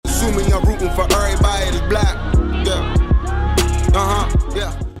me, I'm rooting for everybody that's black. Yeah.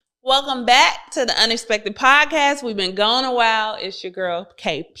 Yeah. Welcome back to the Unexpected Podcast. We've been gone a while. It's your girl,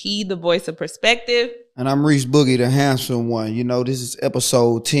 KP, the voice of perspective. And I'm Reese Boogie, the handsome one. You know, this is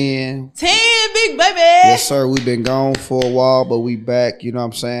episode 10. 10, big baby. Yes, sir. We've been gone for a while, but we back. You know what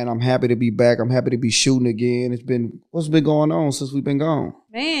I'm saying? I'm happy to be back. I'm happy to be shooting again. What's been going on since we've been gone?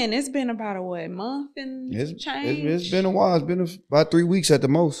 Man, it's been about a month and change? It's been a while. It's been about 3 weeks at the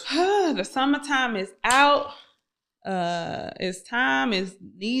most. The summertime is out. It's time. It's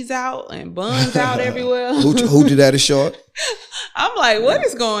knees out and buns out everywhere. Hoochie Daddy short. I'm like, what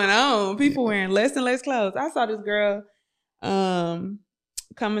is going on? People wearing less and less clothes. I saw this girl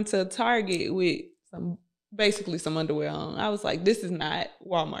coming to Target with basically some underwear on. I was like, this is not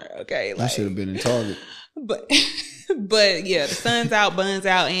Walmart, okay? Like, I should have been in Target. But yeah, the sun's out, buns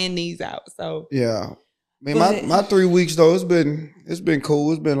out, and knees out. So yeah. I mean, my 3 weeks though, it's been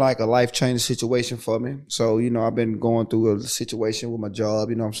cool. It's been like a life-changing situation for me. So, you know, I've been going through a situation with my job.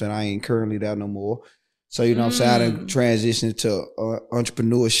 You know what I'm saying? I ain't currently there no more. So, you know what I'm saying? I done transitioned to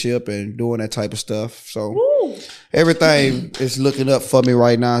entrepreneurship and doing that type of stuff. So everything is looking up for me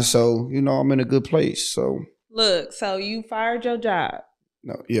right now. So, you know, I'm in a good place. So look, so you fired your job.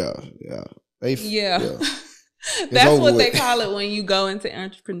 No, yeah. That's what they call it when you go into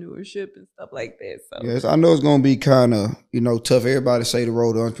entrepreneurship and stuff like that. So yes, I know it's gonna be kind of, you know, tough. Everybody say the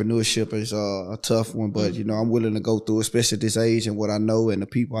road to entrepreneurship is a tough one, but you know, I'm willing to go through, especially at this age and what I know and the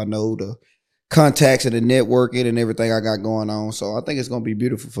people I know, the contacts and the networking and everything I got going on. So I think it's gonna be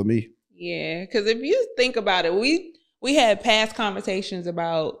beautiful for me. Yeah, because if you think about it, we had past conversations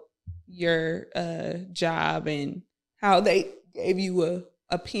about your job and how they gave you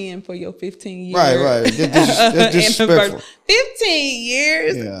a pen for your 15 years. Right. That's disrespectful. 15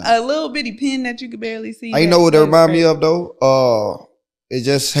 years, yeah. A little bitty pen that you could barely see. I know what that remind me of though. It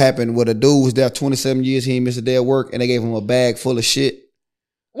just happened with a dude was there 27 years. He ain't missed a day of work, and they gave him a bag full of shit.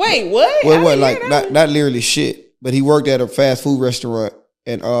 Wait, what? Well, what? Like not literally shit, but he worked at a fast food restaurant,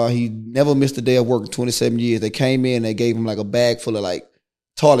 and he never missed a day of work in 27 years. They came in, and they gave him like a bag full of like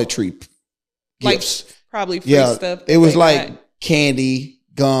toiletry gifts. Like probably free stuff. It was like candy,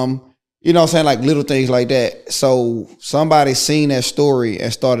 gum, you know what I'm saying? Like little things like that. So somebody seen that story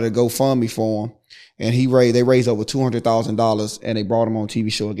and started a GoFundMe for him. And they raised over $200,000 and they brought him on a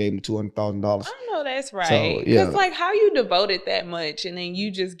TV show and gave him $200,000. I know that's right. Because like how you devoted that much and then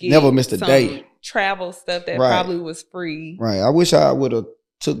you just get never missed a day. Travel stuff that probably was free. Right. I wish I would have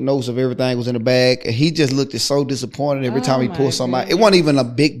took notes of everything was in the bag. And he just looked so disappointed every time he pulled something out. It wasn't even a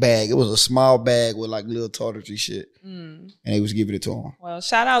big bag. It was a small bag with like little toiletry shit. And he was giving it to him. Well,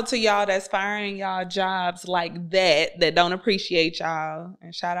 shout out to y'all that's firing y'all jobs like that don't appreciate y'all.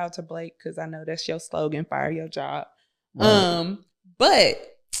 And shout out to Blake, because I know that's your slogan, fire your job. Right.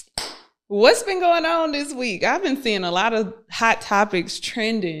 But what's been going on this week? I've been seeing a lot of hot topics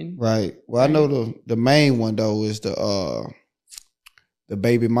trending. Right. Well, I know the main one though is the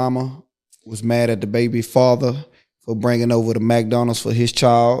baby mama was mad at the baby father for bringing over the McDonald's for his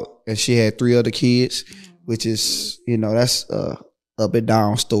child, and she had 3 other kids, which is, you know, that's a up and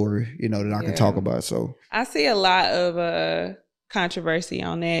down story, you know, that I can talk about. So I see a lot of controversy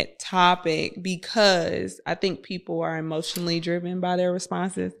on that topic because I think people are emotionally driven by their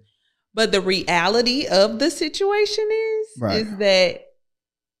responses. But the reality of the situation is that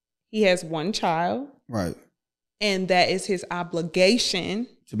he has one child. Right. And that is his obligation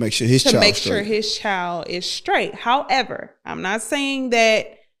to make sure his child is straight. However, I'm not saying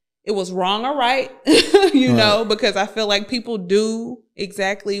that it was wrong or right, you know, because I feel like people do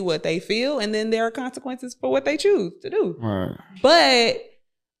exactly what they feel, and then there are consequences for what they choose to do. Right. But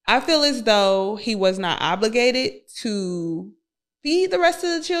I feel as though he was not obligated to feed the rest of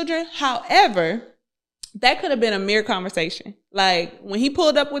the children. However, that could have been a mere conversation. Like when he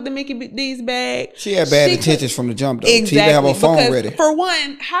pulled up with the Mickey D's bag, she had bad intentions from the jump though. Exactly. She didn't have her phone because ready. For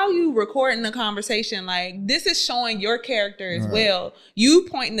one, how you recording the conversation, like this is showing your character as well. You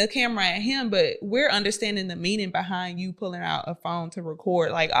pointing the camera at him, but we're understanding the meaning behind you pulling out a phone to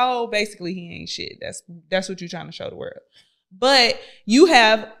record. Like, oh, basically he ain't shit. That's what you're trying to show the world. But you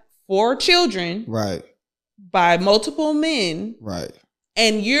have 4 children, right, by multiple men, right.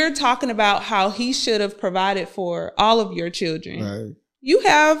 And you're talking about how he should have provided for all of your children. Right. You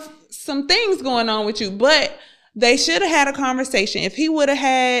have some things going on with you, but they should have had a conversation. If he would have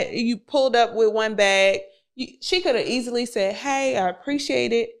had you pulled up with one bag, she could have easily said, hey, I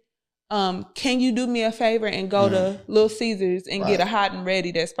appreciate it. Can you do me a favor and go to Little Caesars and get a hot and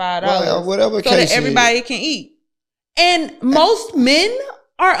ready that's $5 whatever so that everybody can eat. And most men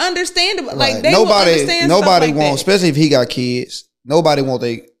are understandable. Like they will understand nobody stuff like wants, that. especially if he got kids. Nobody want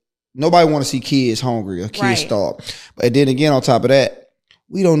nobody want to see kids hungry or kids starved. But then again, on top of that,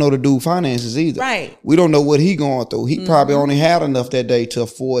 we don't know the dude finances either. Right. We don't know what he going through. He probably only had enough that day to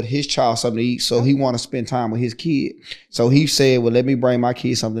afford his child something to eat. So he want to spend time with his kid. So he said, well, let me bring my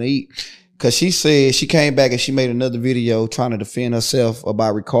kid something to eat. Cause she said she came back and she made another video trying to defend herself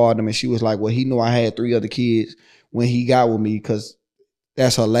about recording them. And she was like, well, he knew I had 3 other kids when he got with me because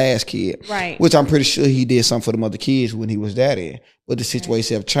that's her last kid. Right. Which I'm pretty sure he did something for them other kids when he was that in. But the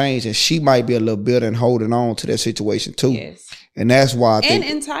situation have changed and she might be a little bitter and holding on to that situation too. Yes. And that's why I think.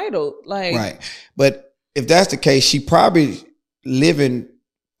 And entitled. Like. Right. But if that's the case, she probably living,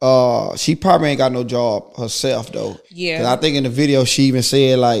 she probably ain't got no job herself though. Yeah. Cause I think in the video she even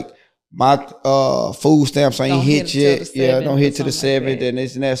said like, my food stamps ain't hit yet. Yeah, don't hit to the 7th and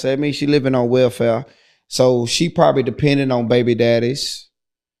this and that. So that means she living on welfare. So she probably depending on baby daddies.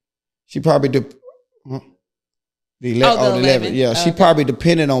 She probably the 11th. Yeah, she probably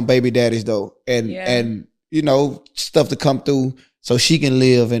depending on baby daddies though, and you know stuff to come through so she can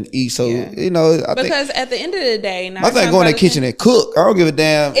live and eat. So you know, because at the end of the day, I think go in the kitchen and cook. I don't give a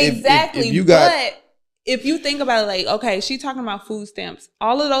damn. Exactly. If you got. But if you think about it, like, okay, she talking about food stamps.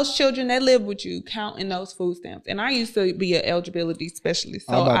 All of those children that live with you count in those food stamps. And I used to be an eligibility specialist.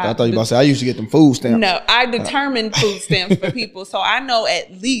 So I thought you were about to say, I used to get them food stamps. No, I determined food stamps for people. So I know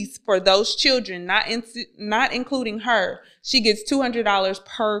at least for those children, not including her, she gets $200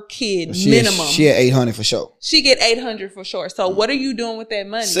 per kid minimum. She had $800 for sure. She get $800 for sure. So what are you doing with that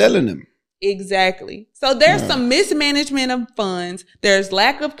money? Selling them. Exactly. So there's some mismanagement of funds. There's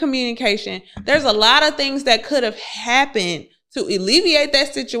lack of communication. There's a lot of things that could have happened to alleviate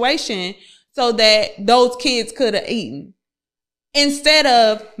that situation so that those kids could have eaten. Instead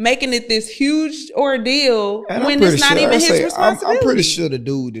of making it this huge ordeal when it's not even his responsibility. I'm pretty sure the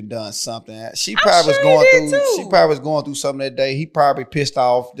dude had done something. She probably was going through something that day. He probably pissed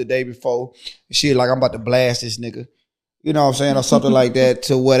off the day before. She like, I'm about to blast this nigga. You know what I'm saying? Or something like that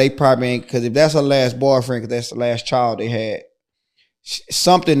to where they probably ain't, because if that's her last boyfriend, because that's the last child they had,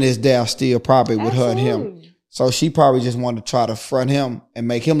 something is there still probably with her and him. So she probably just wanted to try to front him and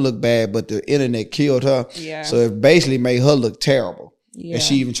make him look bad, but the internet killed her. Yeah. So it basically made her look terrible. Yeah. And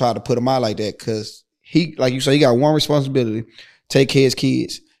she even tried to put him out like that because he, like you say, he got one responsibility, take care of his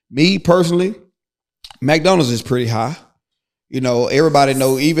kids. Me personally, McDonald's is pretty high. You know, everybody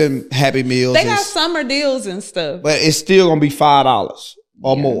know, even Happy Meals. They got summer deals and stuff. But it's still going to be $5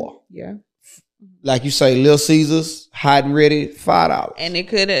 or more. Yeah. Like you say, Little Caesars, hot and ready, $5. And it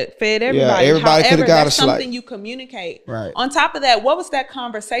could have fed everybody. Yeah, everybody could have got that's something you communicate. Right. On top of that, what was that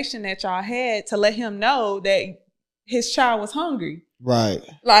conversation that y'all had to let him know that his child was hungry? Right.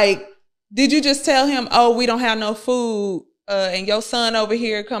 Like, did you just tell him, oh, we don't have no food and your son over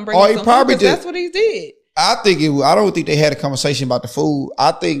here come bring us some food? That's what he did. I don't think they had a conversation about the food.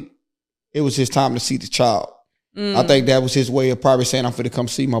 I think it was his time to see the child. I think that was his way of probably saying, I'm finna come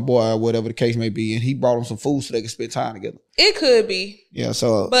see my boy or whatever the case may be. And he brought him some food so they could spend time together. It could be. Yeah,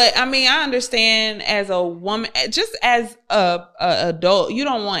 so. But I mean, I understand as a woman, just as a adult, you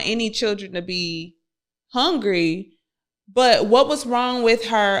don't want any children to be hungry. But what was wrong with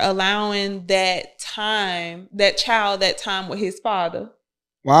her allowing that child that time with his father?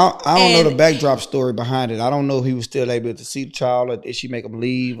 Well, I don't know the backdrop story behind it. I don't know if he was still able to see the child or did she make him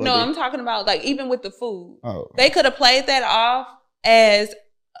leave? No, I'm talking about like even with the food. Oh. They could have played that off as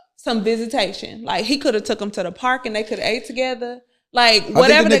some visitation. Like he could have took him to the park and they could have ate together. Like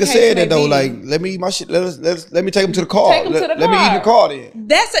whatever the case may be. I think the nigga said that though. Like, let me eat my shit. Let me take him to the car. Take him to the car. Let me eat in the car then.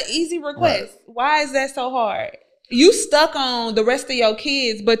 That's an easy request. Right. Why is that so hard? You stuck on the rest of your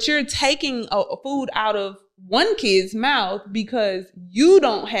kids, but you're taking food out of one kid's mouth because you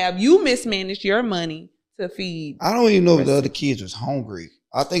mismanaged your money to feed. I don't even know if the other kids was hungry.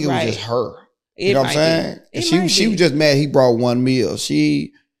 I think it was just her. You know what I'm saying? And she was just mad he brought one meal.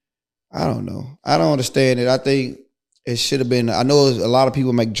 I don't know. I don't understand it. I think it should have been, I know a lot of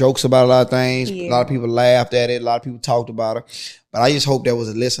people make jokes about a lot of things. Yeah. A lot of people laughed at it. A lot of people talked about it. But I just hope that was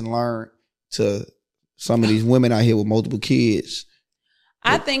a lesson learned to some of these women out here with multiple kids.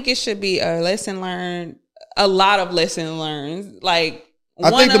 I think it should be a lesson learned. A lot of lessons learned. Like I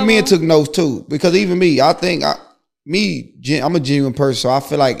think the men took notes too, because even me, I think I'm a genuine person, so I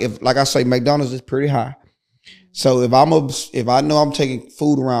feel like if, like I say, McDonald's is pretty high. So if I know I'm taking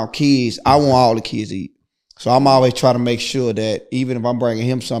food around kids, I want all the kids to eat. So I'm always trying to make sure that even if I'm bringing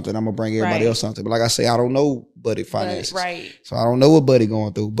him something, I'm gonna bring everybody else something. But like I say, I don't know Buddy finances, so I don't know what Buddy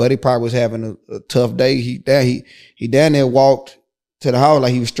going through. Buddy probably was having a tough day. He down there walked to the house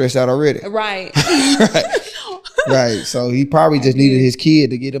like he was stressed out already. Right. Right. Right. So he probably just needed his kid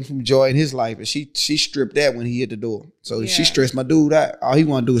to get him some joy in his life. And she stripped that when he hit the door. So she stressed my dude out. All he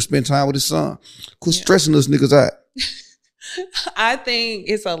want to do is spend time with his son. Quit stressing those niggas out. I think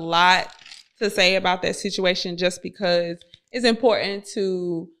it's a lot to say about that situation just because it's important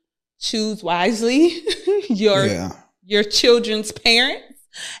to choose wisely your children's parents.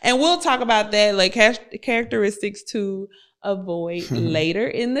 And we'll talk about that, like characteristics to avoid later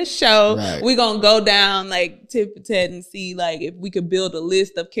in the show. Right. We're going to go down like tip for tat and see like if we could build a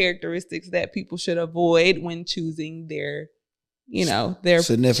list of characteristics that people should avoid when choosing their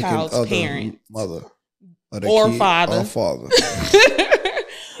child's parent. Mother. Or father.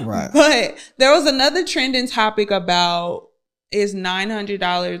 Right. But there was another trending topic about, is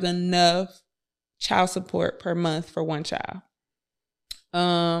 $900 enough child support per month for one child?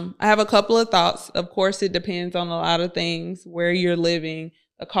 I have a couple of thoughts. Of course, it depends on a lot of things, where you're living,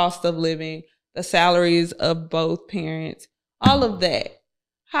 the cost of living, the salaries of both parents, all of that.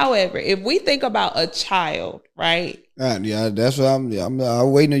 However, if we think about a child, right? Yeah, that's what I'm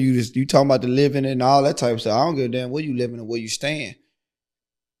waiting on you. You talking about the living and all that type of stuff. I don't give a damn where you living and where you staying.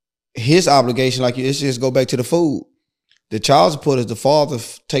 His obligation, like let's just go back to the food. The child support is the father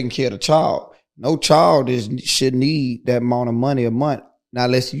taking care of the child. No child should need that amount of money a month. Not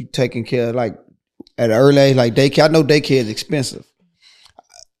unless you taking care of, like, at an early age, like daycare. I know daycare is expensive.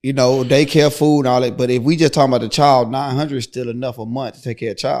 Daycare, food, and all that. But if we just talking about the child, $900 is still enough a month to take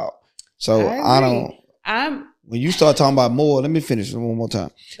care of a child. So when you start talking about more, let me finish one more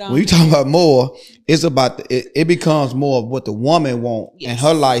time. When you talk about more, it's about it becomes more of what the woman want and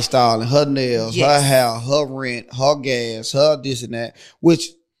her lifestyle and her nails, her hair, her rent, her gas, her this and that, which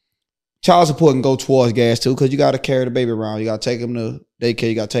child support can go towards gas too, because you got to carry the baby around. You got to take him to daycare.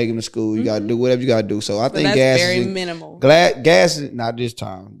 You got to take him to school. You got to do whatever you got to do. So I think that's gas very is minimal. Gas is not this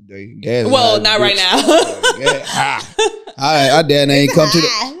time. Gas. Not right now. I damn ain't come to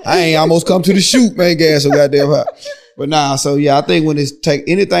the. I ain't almost come to the shoot, man. Gas so goddamn hot. But nah. So yeah, I think when it's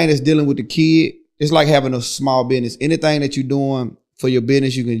anything that's dealing with the kid, it's like having a small business. Anything that you're doing for your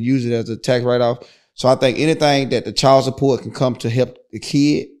business, you can use it as a tax write-off. So I think anything that the child support can come to help the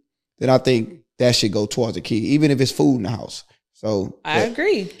kid, then I think that should go towards the kid, even if it's food in the house. So I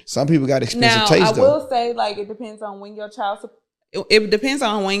agree. Some people got expensive taste. I will say, like, it depends on when your child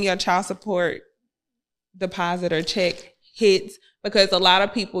support deposit or check hits, because a lot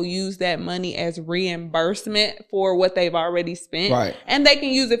of people use that money as reimbursement for what they've already spent, right? And they can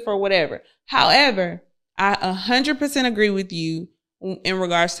use it for whatever. However, I 100% agree with you in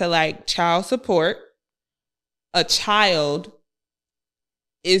regards to like child support. A child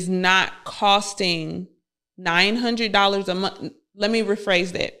is not costing $900 a month. Let me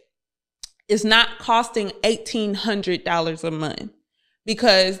rephrase that. It's not costing $1,800 a month,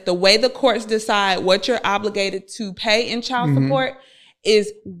 because the way the courts decide what you're obligated to pay in child support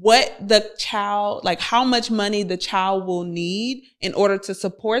is what the child, like how much money the child will need in order to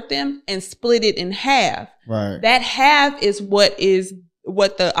support them, and split it in half. Right. That half is what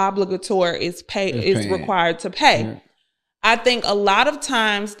the obligator is required to pay. Yeah. I think a lot of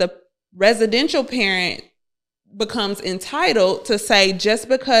times the residential parent becomes entitled to say, just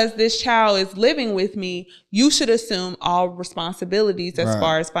because this child is living with me, you should assume all responsibilities as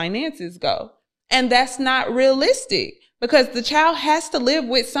far as finances go. And that's not realistic, because the child has to live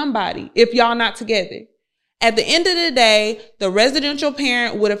with somebody if y'all not together. At the end of the day, the residential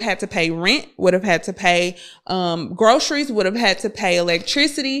parent would have had to pay rent, would have had to pay groceries, would have had to pay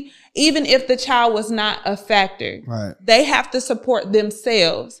electricity, even if the child was not a factor. Right. They have to support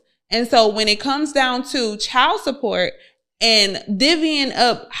themselves. And so when it comes down to child support and divvying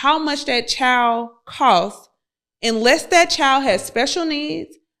up how much that child costs, unless that child has special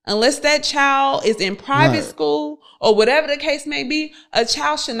needs, unless that child is in private school or whatever the case may be, a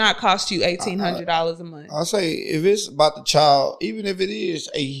child should not cost you $1,800 a month. I'll say, if it's about the child, even if it is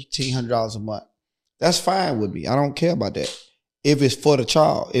 $1,800 a month, that's fine with me. I don't care about that. If it's for the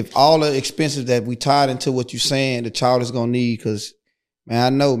child, if all the expenses that we tied into what you're saying, the child is going to need, because,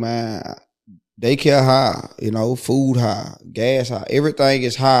 man, I know, man, daycare high, food high, gas high, everything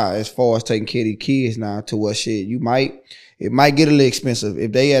is high as far as taking care of the kids now, to what shit. It might get a little expensive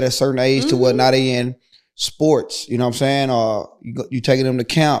if they at a certain age to what now they in sports, you know what I'm saying? Or you taking them to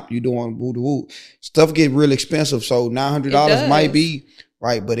camp, you doing woo-woo. Stuff get real expensive. So $900 might be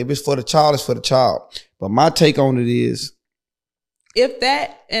right. But if it's for the child, it's for the child. But my take on it is,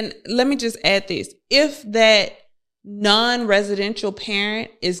 and let me just add this, if that non-residential parent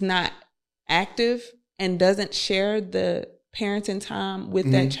is not active and doesn't share the parenting time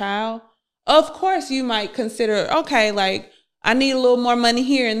with that child, of course you might consider, okay, like, I need a little more money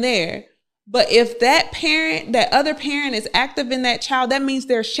here and there. But if that other parent is active in that child, that means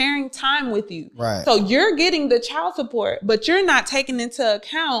they're sharing time with you. Right. So you're getting the child support, but you're not taking into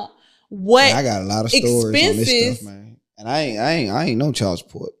account what I got a lot of stories on this stuff, man. And I ain't no child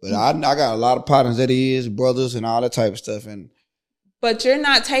support, but I got a lot of partners that is, brothers and all that type of stuff. But you're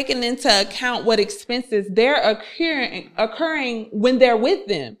not taking into account what expenses they're occurring when they're with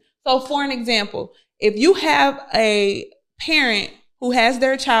them. So for an example, if you have a parent who has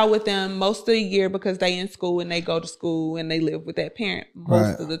their child with them most of the year because they in school and they go to school and they live with that parent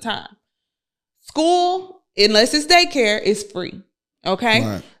most of the time. School, unless it's daycare, is free. Okay?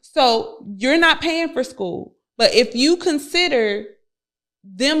 Right. So you're not paying for school. But if you consider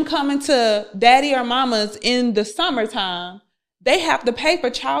them coming to daddy or mama's in the summertime, they have to pay for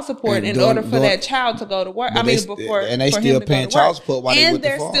child support in order for that child to go to work. And they still paying child support while they with the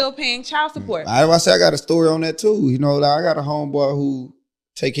farm. And they're still paying child support. I say I got a story on that too. You know, like I got a homeboy who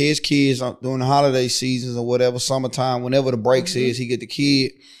take care of his kids during the holiday seasons or whatever, summertime, whenever the breaks is, he get the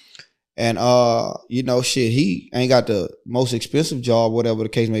kid. And you know, shit, he ain't got the most expensive job, whatever the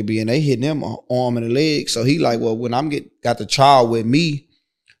case may be, and they hitting him arm and a leg. So he like, well, when I'm got the child with me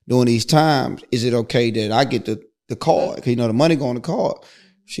during these times, is it okay that I get the card? Cause you know the money go on the card.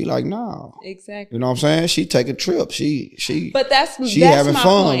 She like, no. Exactly. You know what I'm saying? She taking trips. But that's having my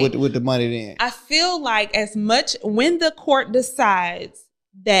fun point. with the money then. I feel like as much when the court decides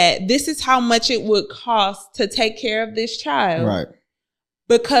that this is how much it would cost to take care of this child. Right.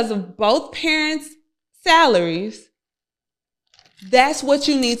 Because of both parents' salaries, that's what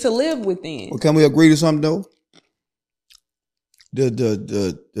you need to live within. Well, can we agree to something though?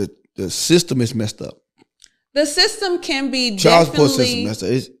 The system is messed up. The system can be child support system messed up.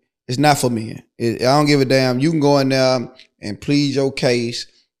 It's not for me. I don't give a damn. You can go in there and plead your case,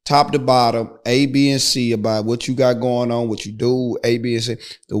 top to bottom, A, B, and C about what you got going on, what you do, A, B, and C.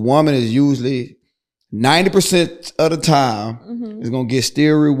 The woman is usually 90% of the time is gonna get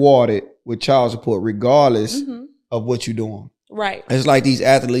still rewarded with child support, regardless of what you're doing. Right. It's like these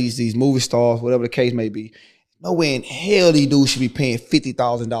athletes, these movie stars, whatever the case may be. No way in hell these dudes should be paying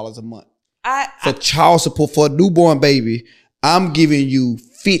 $50,000 a month. For child support for a newborn baby, I'm giving you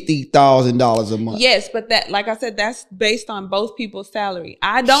 $50,000 a month. Yes, but that, like I said, that's based on both people's salary.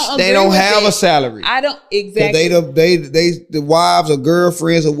 I don't agree. They don't have a salary. I don't exactly. They the wives or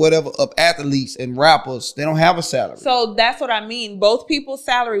girlfriends or whatever of athletes and rappers. They don't have a salary. So that's what I mean. Both people's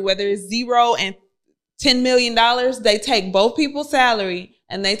salary, whether it's $0 and $10 million, they take both people's salary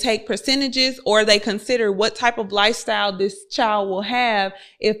and they take percentages, or they consider what type of lifestyle this child will have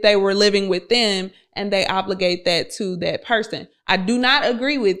if they were living with them, and they obligate that to that person. I do not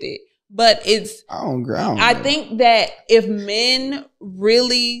agree with it, but I don't agree. I think that if men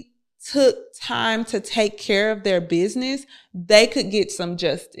really took time to take care of their business, they could get some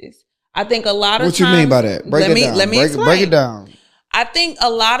justice. I think a lot of times. What you mean by that? Break it down. I think a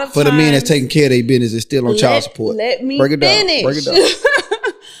lot of times. For the men that's taking care of their business is still on child support. Let me finish. Break it down.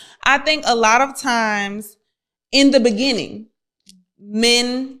 I think a lot of times in the beginning,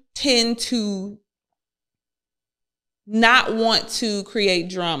 men tend to not want to create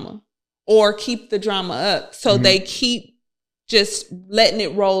drama or keep the drama up. So they keep just letting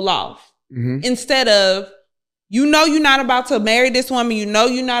it roll off. Instead of, you know, you're not about to marry this woman. You know,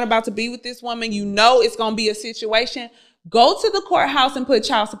 you're not about to be with this woman. You know, it's going to be a situation. Go to the courthouse and put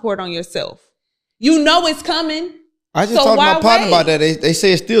child support on yourself. You know, it's coming. I just talked to my partner about that. They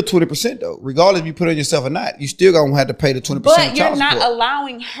say it's still 20% though. Regardless if you put it on yourself or not, you still gonna have to pay the 20% But you're not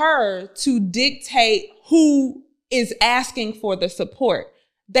allowing her to dictate who is asking for the support.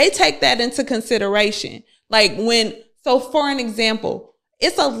 They take that into consideration. Like so for an example,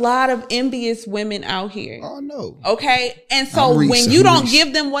 it's a lot of envious women out here. Oh no. Okay. And so when you don't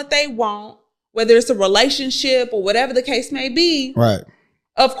give them what they want, whether it's a relationship or whatever the case may be. Right.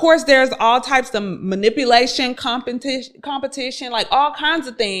 Of course, there's all types of manipulation, competition, like all kinds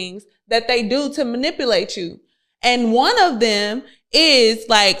of things that they do to manipulate you. And one of them is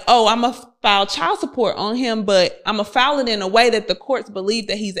like, oh, I'm going to file child support on him, but I'm going to file it in a way that the courts believe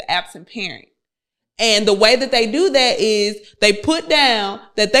that he's an absent parent. And the way that they do that is they put down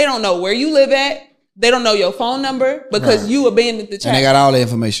that they don't know where you live at. They don't know your phone number because you abandoned the child. And they got all the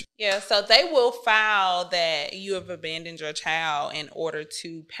information. Yeah, so they will file that you have abandoned your child in order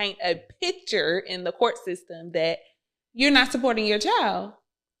to paint a picture in the court system that you're not supporting your child.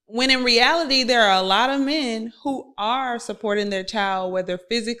 When in reality, there are a lot of men who are supporting their child, whether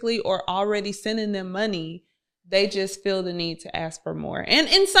physically or already sending them money. They just feel the need to ask for more. And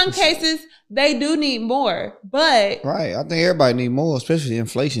in some cases, they do need more, but... Right. I think everybody need more, especially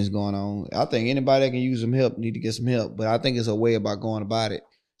inflation is going on. I think anybody that can use some help need to get some help, but I think it's a way about going about it.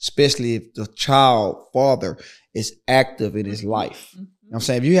 especially if the child father is active in his life. You know what I'm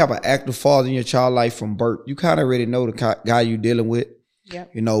saying? If you have an active father in your child life from birth, you kind of already know the guy you're dealing with.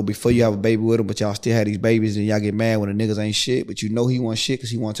 Yep. You know, before you have a baby with him, but y'all still have these babies and y'all get mad when the niggas ain't shit, but you know he wants shit because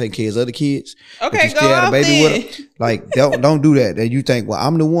he want to take care of his other kids. Okay, you still go had a off baby then. with him. Like, don't do that. Then you think, well,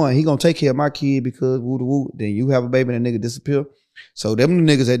 I'm the one. He gonna take care of my kid because woo. Then you have a baby and the nigga disappear. So them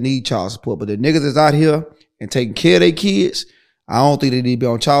the niggas that need child support. But the niggas that's out here and taking care of their kids, I don't think they need to be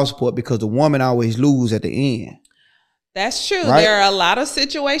on child support because the woman always lose at the end. That's true. Right? There are a lot of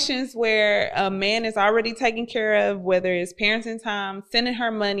situations where a man is already taken care of, whether it's parenting time, sending her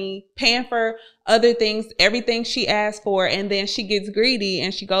money, paying for other things, everything she asked for, and then she gets greedy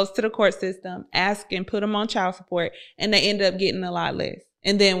and she goes to the court system, ask and put them on child support, and they end up getting a lot less.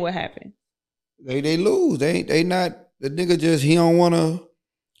 And then what happened? They lose. They not the nigga just he don't wanna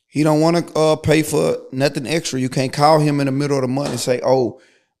pay for nothing extra. You can't call him in the middle of the month and say, oh,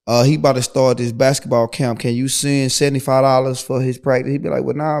 he about to start this basketball camp. Can you send $75 for his practice? He'd be like,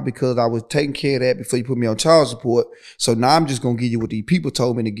 well, nah, because I was taking care of that before you put me on child support. So now I'm just going to give you what these people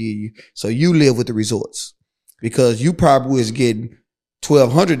told me to give you. So you live with the results. Because you probably was getting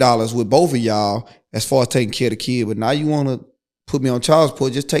 $1,200 with both of y'all as far as taking care of the kid. But now you want to put me on child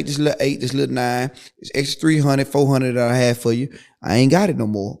support. Just take this little 8, this little 9, this extra $300, $400 that I had for you. I ain't got it no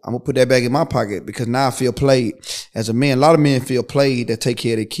more. I'm going to put that back in my pocket because now I feel played. As a man, a lot of men feel played that take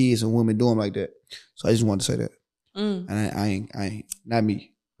care of their kids and women do them like that. So I just wanted to say that. And I ain't, not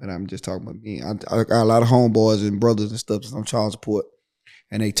me, but I'm just talking about me. I got a lot of homeboys and brothers and stuff that's on child support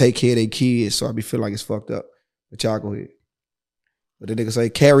and they take care of their kids. So I be feeling like it's fucked up. But y'all go ahead. But the nigga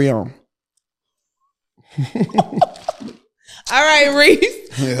say, carry on. All right,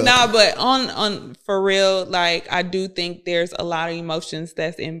 Reese. Yeah. No, but on for real, like I do think there's a lot of emotions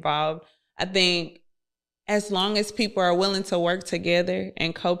that's involved. I think as long as people are willing to work together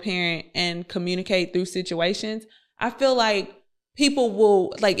and co-parent and communicate through situations, I feel like people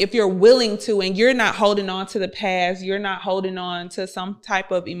will, like, if you're willing to and you're not holding on to the past, you're not holding on to some type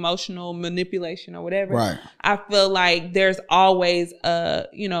of emotional manipulation or whatever. Right. I feel like there's always a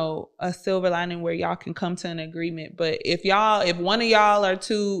silver lining where y'all can come to an agreement. But if one of y'all are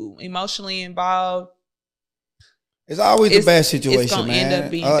too emotionally involved, it's always a bad situation, it's gonna man. End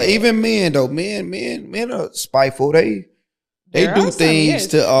up being even men though, men are spiteful. They do things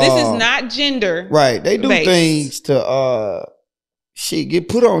to. This is not gender, right? They do things to get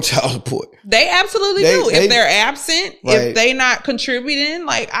put on child support. They absolutely do. If they're absent, if they not contributing,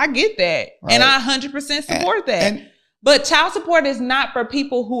 like I get that, and I 100% support that. But child support is not for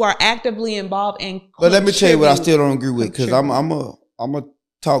people who are actively involved in. But let me tell you what I still don't agree with, because I'm a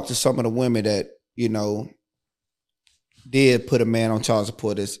talk to some of the women that did put a man on child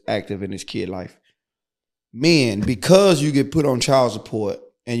support that's active in his kid life. Men, because you get put on child support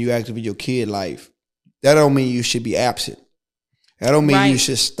and you active in your kid life, that don't mean you should be absent. That don't mean you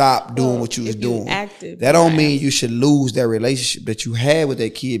should stop doing what you was doing. Active, that don't mean you should lose that relationship that you had with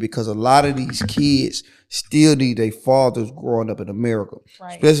that kid, because a lot of these kids still need their fathers growing up in America.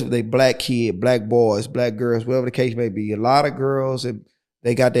 Right. Especially if they black kid, black boys, black girls, whatever the case may be. A lot of girls,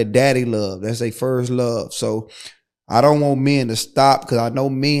 they got that daddy love. That's their first love. So I don't want men to stop, because I know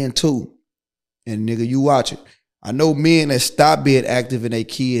men too. And nigga, you watch it. I know men that stop being active in their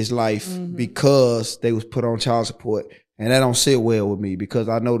kids' life because they was put on child support. And that don't sit well with me, because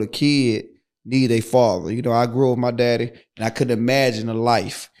I know the kid need a father. I grew up with my daddy, and I couldn't imagine a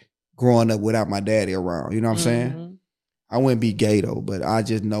life growing up without my daddy around. You know what I'm saying? I wouldn't be gay though, but I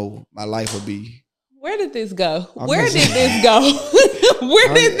just know my life would be. Where did this go? Where did this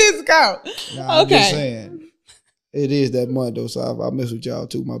go? Nah, I'm just saying. It is that month though, so I mess with y'all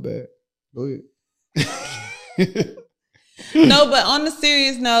too. My bad. Go ahead. No, but on the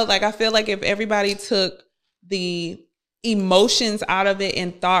serious note, like I feel like if everybody took the emotions out of it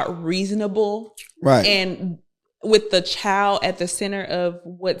and thought reasonable, right, and with the child at the center of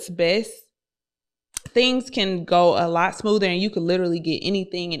what's best, things can go a lot smoother, and you could literally get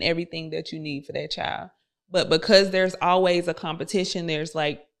anything and everything that you need for that child. But because there's always a competition, there's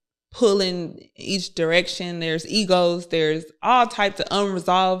like pulling each direction, there's egos, there's all types of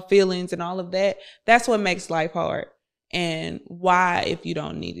unresolved feelings and all of that. That's what makes life hard. And why, if you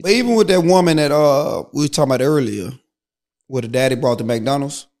don't need it. But even with that woman that we were talking about earlier, where the daddy brought the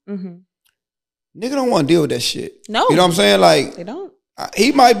McDonald's, nigga don't want to deal with that shit. No. You know what I'm saying? Like, they don't.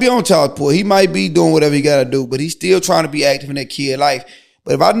 He might be on child support. He might be doing whatever he got to do, but he's still trying to be active in that kid life.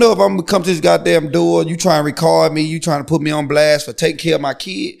 But if I know if I'm going to come to this goddamn door, you trying to record me, you trying to put me on blast for taking care of my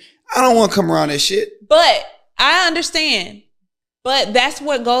kid, I don't want to come around that shit. But I understand. But that's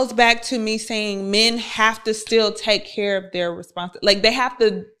what goes back to me saying men have to still take care of their responsibility. Like they have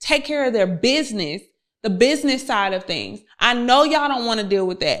to take care of their business, the business side of things. I know y'all don't want to deal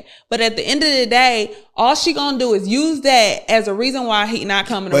with that. But at the end of the day, all she gonna do is use that as a reason why he not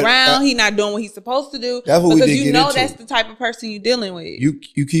coming around. He not doing what he's supposed to do. That's what because we you know that's the type of person you're dealing with.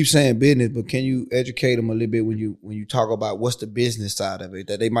 You keep saying business, but can you educate them a little bit when you talk about what's the business side of it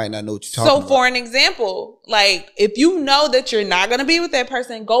that they might not know what you're talking about? So for an example, like if you know that you're not gonna be with that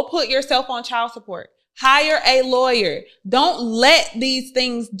person, go put yourself on child support. Hire a lawyer. Don't let these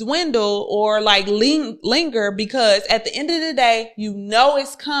things dwindle or like linger, because at the end of the day, you know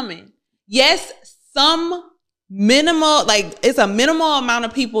it's coming. Yes, some minimal, like it's a minimal amount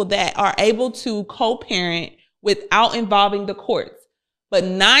of people that are able to co-parent without involving the courts. But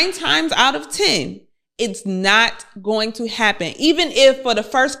 9 times out of 10, it's not going to happen. Even if for the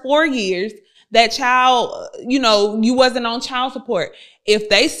first 4 years, that child, you wasn't on child support. If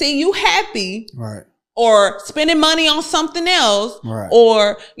they see you happy, right, or spending money on something else, right,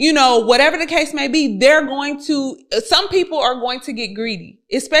 or, whatever the case may be, some people are going to get greedy,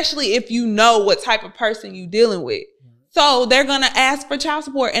 especially if you know what type of person you're dealing with. So they're going to ask for child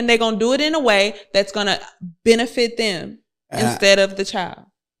support, and they're going to do it in a way that's going to benefit them instead of the child.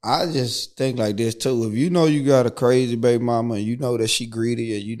 I just think like this too. If you know you got a crazy baby mama and you know that she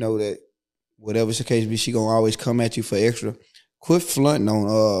greedy and you know that whatever the case be, she going to always come at you for extra, quit fronting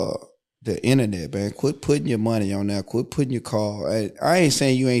on, the internet, man. Quit putting your money on there. Quit putting your car. I ain't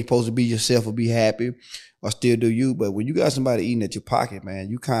saying you ain't supposed to be yourself or be happy or still do you, but when you got somebody eating at your pocket,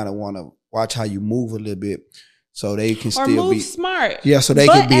 man, you kind of want to watch how you move a little bit so they can still move be smart. Yeah, so they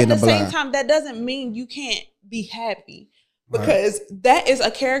can be in the blind. But at the same time, that doesn't mean you can't be happy, because that is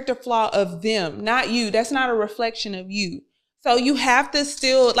a character flaw of them, not you. That's not a reflection of you. So you have to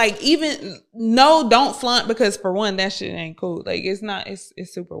still don't flaunt, because for one, that shit ain't cool. Like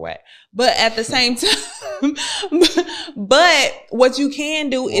it's super whack. But at the same time, but what you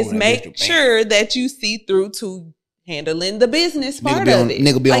can do is make sure that you see through to handling the business part of it.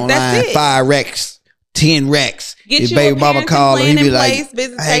 Nigga be online 5 racks, 10 racks. Get his you baby a mama call and he be like,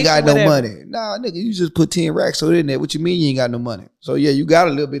 I ain't got no whatever. money. Nah, nigga, you just put 10 racks on the internet. What you mean you ain't got no money? So yeah, you got a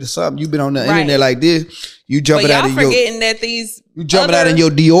little bit of something. You been on the internet like this. You jumping out of your forgetting that these out in your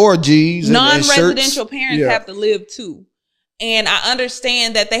Dior G's and non-residential shirts. parents have to live too. And I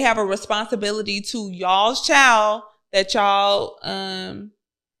understand that they have a responsibility to y'all's child that y'all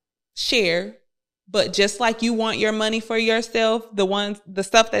share. But just like you want your money for yourself, the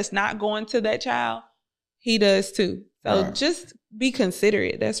stuff that's not going to that child, he does too. So just be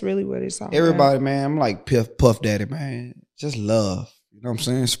considerate. That's really what it's all about. Everybody, man, I'm like Puff Daddy, man. Just love. You know what I'm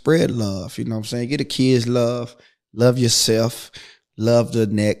saying? Spread love. You know what I'm saying? Get the kids love. Love yourself. Love the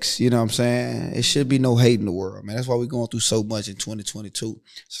next. You know what I'm saying? It should be no hate in the world, man. That's why we're going through so much in 2022.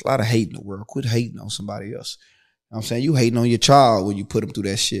 It's a lot of hate in the world. Quit hating on somebody else. You know what I'm saying? You hating on your child when you put them through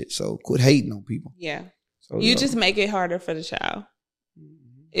that shit. So quit hating on people. Yeah. So, you just make it harder for the child.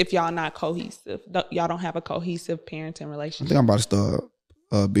 If y'all not cohesive, y'all don't have a cohesive parenting relationship. I think I'm about to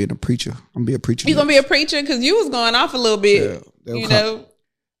start being a preacher. I'm gonna be a preacher. You gonna be a preacher? Because you was going off a little bit. Yeah,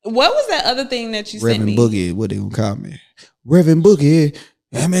 what was that other thing that you sent me? Reverend Boogie, what they gonna call me? Reverend Boogie.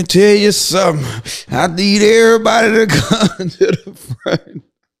 Let me tell you something. I need everybody to come to the front.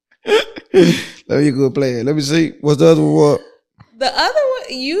 Let me go play it. Let me see. What's the other one? The other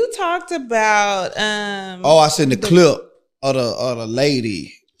one you talked about. I sent the clip of the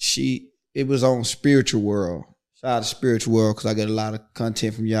lady. It was on Spiritual World. Shout out to Spiritual World, because I get a lot of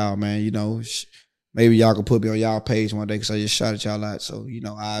content from y'all, man. Maybe y'all can put me on y'all page one day, because I just shouted y'all out. So,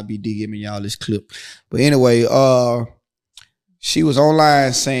 I'll be giving y'all this clip. But anyway, she was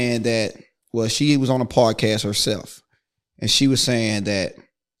online saying that, she was on a podcast herself. And she was saying that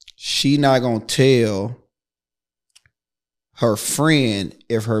she not going to tell her friend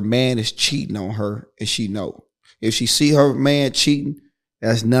if her man is cheating on her, and she know. If she see her man cheating,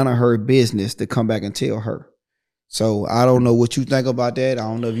 that's none of her business to come back and tell her. So I don't know what you think about that. I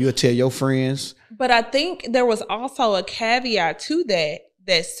don't know if you'll tell your friends. But I think there was also a caveat to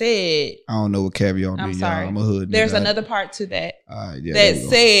that said. I don't know what caveat I'm means. Sorry. I'm a hood nigga. There's another part to that. Yeah, that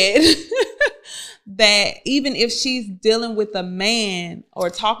said that even if she's dealing with a man or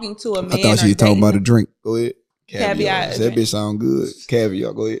talking to a man. I thought she was talking about a drink. Go ahead. Caveat. That bitch sound good.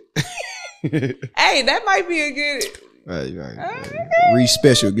 Caviar. Go ahead. Hey, that might be a good. Right. Read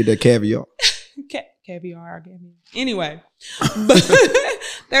special. Get that caviar. Caviar. Anyway, but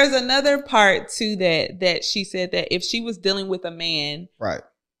there's another part to that she said that if she was dealing with a man, right,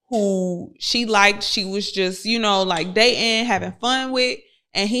 who she liked, she was just like dating, having fun with,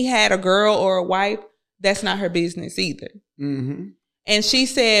 and he had a girl or a wife, that's not her business either. Mm-hmm. And she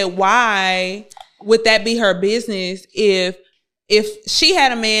said, why would that be her business if she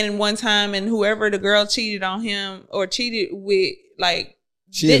had a man in one time and whoever the girl cheated on him or cheated with, like,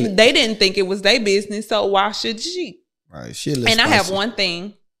 they didn't think it was their business, so why should she? Right. And I have one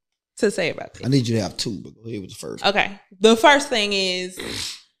thing to say about this. I need you to have two, but go ahead with the first. Okay. The first thing is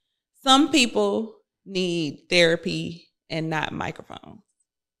some people need therapy and not microphone.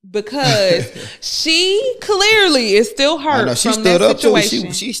 Because she clearly is still hurt from that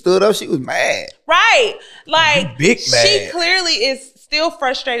situation. She stood up. She was mad. Right. Like, big mad. She clearly is still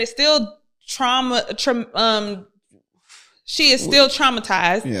frustrated, still she is still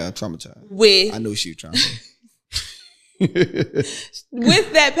traumatized. Yeah, traumatized. With, I knew she was traumatized.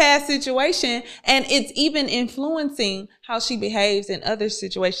 with that past situation, and it's even influencing how she behaves in other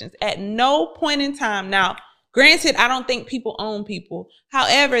situations. At no point in time, now, granted, I don't think people own people.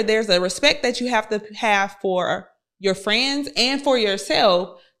 However, there's a respect that you have to have for your friends and for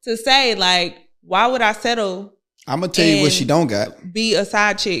yourself to say, like, why would I settle? I'm gonna tell you what she don't got. Be a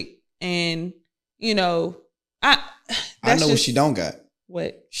side chick, and I know what she don't got.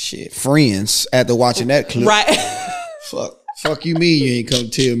 What? Shit, friends after watching that clip. Right. Fuck you mean you ain't come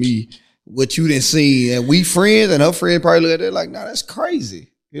tell me what you didn't see, and we friends, and her friend probably look at it like, nah, that's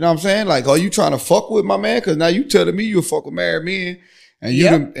crazy. You know what I'm saying? Like, are you trying to fuck with my man? Because now you telling me you'll fuck with married men, and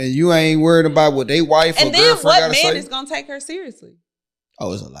you ain't worried about what they wife or girlfriend gotta say. And then what man is gonna take her seriously?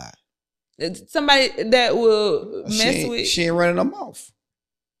 Oh, it's a lie. It's somebody that will mess with. She ain't running her mouth.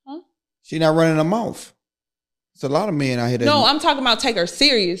 Huh? She not running her mouth. There's a lot of men out here that... No, I'm talking about take her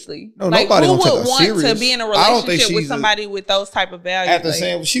seriously. No, like, nobody who would want to be in a relationship with somebody with those type of values? After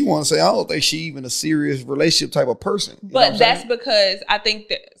saying what she wants to say, I don't think she even a serious relationship type of person. But that's because I think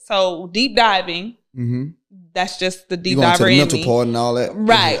that, so deep diving, that's just the deep diver in me. Mental part and all that.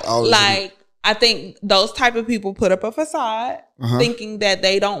 Right. Like, I think those type of people put up a facade thinking that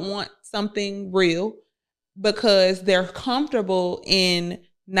they don't want something real because they're comfortable in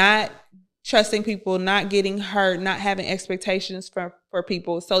not trusting people, not getting hurt, not having expectations for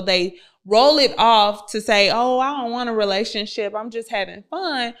people. So they roll it off to say, oh, I don't want a relationship. I'm just having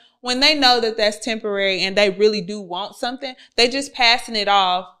fun. When they know that that's temporary and they really do want something, they just passing it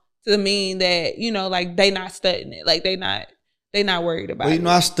off to mean that, like they not studying it. Like they not worried about it.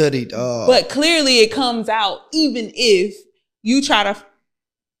 I studied. But clearly it comes out, even if you try to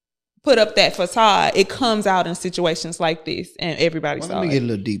put up that facade, it comes out in situations like this, and everybody saw it. Let me get a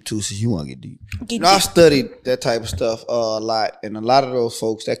little deep too, since you want to get deep. I studied that type of stuff a lot, and a lot of those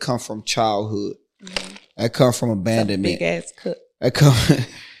folks that come from childhood, that come from abandonment, big ass cut.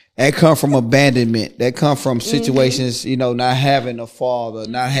 That come from abandonment. That come from situations, not having a father,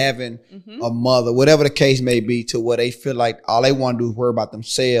 not having a mother, whatever the case may be, to where they feel like all they want to do is worry about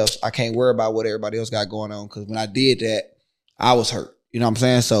themselves. I can't worry about what everybody else got going on, because when I did that, I was hurt. You know what I'm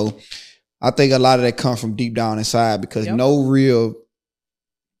saying? So I think a lot of that comes from deep down inside, because no real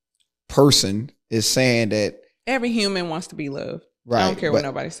person is saying that. Every human wants to be loved. Right. I don't care what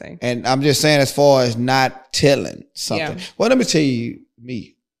nobody say. And I'm just saying, as far as not telling something. Yeah. Well, let me tell you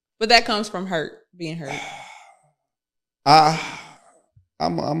me. But that comes from being hurt. I'm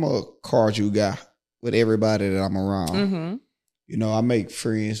a cordial guy with everybody that I'm around. I make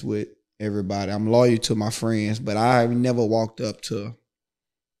friends with everybody. I'm loyal to my friends, but I never walked up to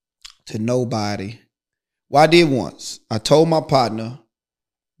nobody. Well, I did once. I told my partner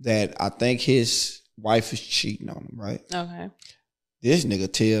that I think his wife is cheating on him, right? Okay. This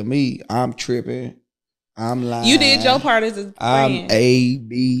nigga tell me I'm tripping, I'm lying. You did your part as a friend. I'm A,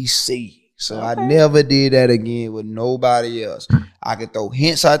 B, C. So I never did that again with nobody else. I can throw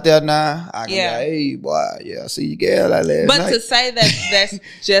hints out there now. I can be like, hey, boy, I see you girl like last But night. to say that that's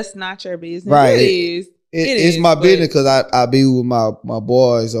just not your business, right. It is. It's my business, because I be with my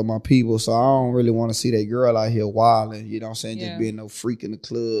boys or my people, so I don't really want to see that girl out here wilding, you know what I'm saying, just being no freak in the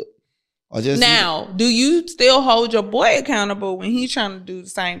club. Or just now, do you still hold your boy accountable when he's trying to do the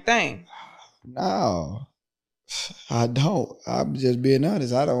same thing? No, I don't. I'm just being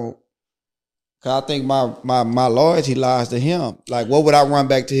honest. I don't. Cause I think my loyalty lies to him. Like, what would I run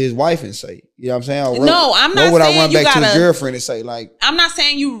back to his wife and say? You know what I'm saying? No, I'm not saying what would I run back to his girlfriend and say? Like, I'm not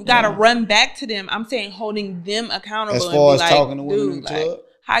saying you gotta run back to them. I'm saying holding them accountable. As far as like, talking to women in the club?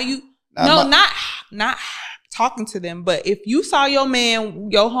 How you? Not talking to them. But if you saw your man,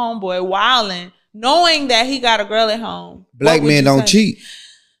 your homeboy, wilding, knowing that he got a girl at home, black men don't cheat.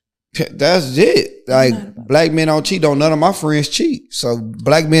 That's it. Like, black men don't cheat. None of my friends cheat. So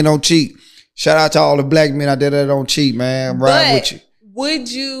black men don't cheat. Shout out to all the black men out there that don't cheat, man. I'm riding with you. Would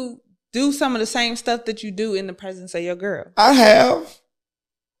you do some of the same stuff that you do in the presence of your girl? I have.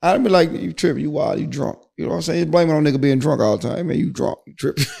 I'd be like, you tripping, you wild, you drunk. You know what I'm saying? Blaming on nigga being drunk all the time. Man, you drunk, you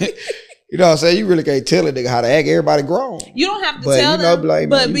tripping. You know what I'm saying? You really can't tell a nigga how to act. Everybody grown. You don't have to tell them,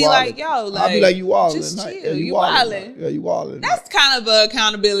 but be like, yo, like, I'll be like, you wildin'. Just chill. Yeah, you wildin'. Yeah, you wildin'. That's kind of an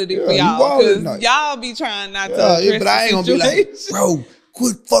accountability for y'all. Because y'all be trying not to address but I ain't gonna be like, bro,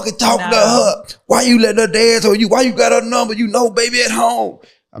 quit fucking talking to her. Why you letting her dance on you? Why you got her number? You know, baby at home.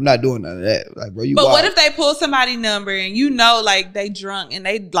 I'm not doing none of that. Like, bro, you But wild. what if they pull somebody's number and you know, like, they drunk and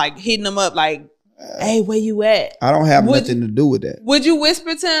they, like, hitting them up like, hey, where you at? I don't have nothing to do with that. Would you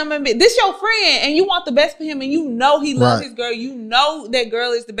whisper to him and be, this your friend and you want the best for him and you know he loves his girl. You know that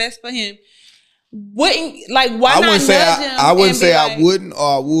girl is the best for him. Wouldn't, like, why not nudge him? I wouldn't say I wouldn't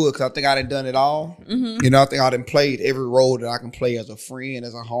or I would, because I think I done it all. Mm-hmm. You know, I think I done played every role that I can play as a friend,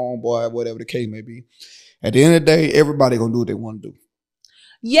 as a homeboy, whatever the case may be. At the end of the day, everybody gonna do what they want to do.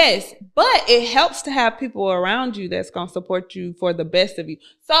 Yes, but it helps to have people around you that's going to support you for the best of you.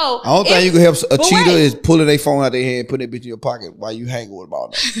 So, I don't think you can help a cheater is pulling their phone out their hand and putting that bitch in your pocket while you hanging with them all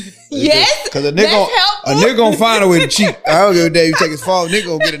night. Yes, because a nigga gonna find a way to cheat. I don't give a damn. You take his phone, nigga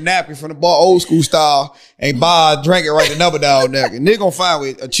gonna get a napkin from the bar, old school style, and buy a drink and write the number down there. Nigga gonna find a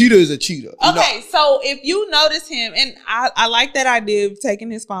way. A cheater is a cheater. Okay, so if you notice him, and I like that idea of taking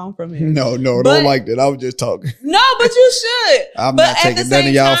his phone from him. No, don't like that. I was just talking. No, but you should. I'm not taking none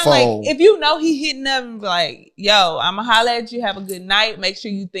of y'all phone. Like, if you know he hitting up and be like, yo, I'ma holler at you, have a good night. Make sure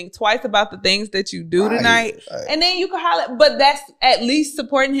you think twice about the things that you do tonight. Right. And then you can holler. But that's at least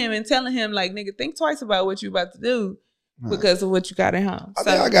supporting him and telling him, like, nigga, think twice about what you about to do because of what you got at home. So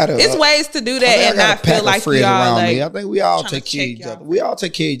it's ways to do that and not feel like you all like. I think we all take care of each other. We all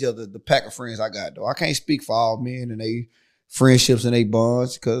take care of each other. The pack of friends I got, though. I can't speak for all men and they friendships and they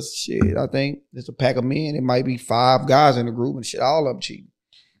bonds because shit, I think it's a pack of men. It might be 5 guys in the group and shit, all of them cheating.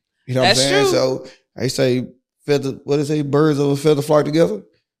 You know what I'm saying? True. So they say birds of a feather flock together.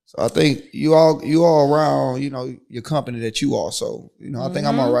 So I think you all around, you know, your company that you are. So, you know, I think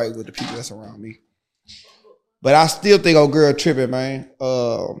I'm all right with the people that's around me. But I still think old girl tripping, man.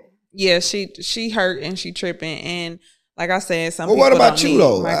 Yeah, she hurt and she tripping. And like I said, some people what about don't you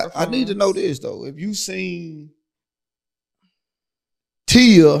though? I need to know this though. If you seen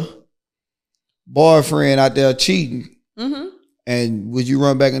Tia boyfriend out there cheating, and would you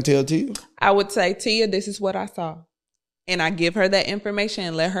run back and tell Tia? I would say, Tia, this is what I saw. And I give her that information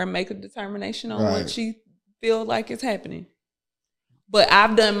and let her make a determination on what she feels like is happening. But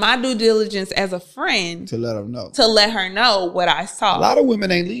I've done my due diligence as a friend to let her know. To let her know what I saw. A lot of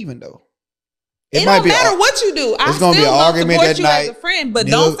women ain't leaving though. It don't matter what you do. I still gonna support you as a friend, but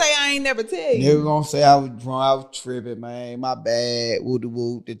don't say I ain't never tell you. Nigga gonna say I was drunk, I was tripping, man. My bad.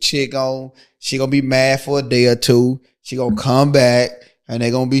 Woo. The chick she gonna be mad for a day or two. She gonna come back. And they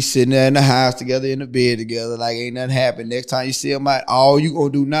gonna be sitting there in the house together, in the bed together, like ain't nothing happened. Next time you see them, all you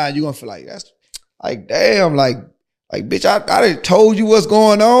gonna do now, you gonna feel like that's like damn, like bitch, I done told you what's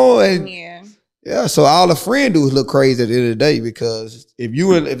going on, and yeah. So all the friend do is look crazy at the end of the day because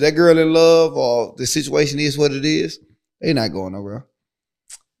if that girl in love or the situation is what it is, they not going nowhere.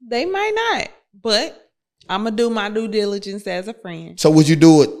 They might not, but I'm gonna do my due diligence as a friend. So would you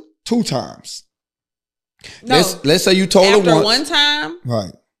do it 2 times? No. Let's say you told her after once. one time,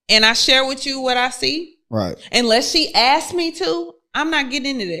 right? And I share with you what I see, right? Unless she asks me to, I'm not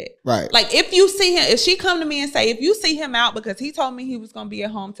getting into that, right? Like if you see him, if she come to me and say, if you see him out because he told me he was gonna be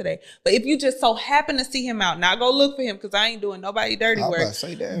at home today, but if you just so happen to see him out, not go look for him because I ain't doing nobody dirty work.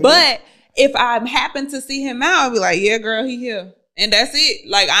 But if I happen to see him out, I'll be like, yeah, girl, he here. And that's it.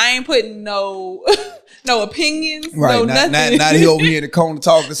 Like I ain't putting no opinions, no nothing. Not he over here in the corner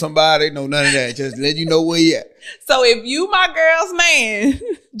talking to somebody. No, none of that. Just let you know where he at. So if you my girl's man,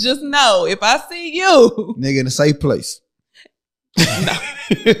 just know if I see you, nigga in a safe place. No,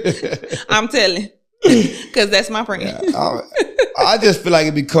 I'm telling, because that's my friend. Yeah, I just feel like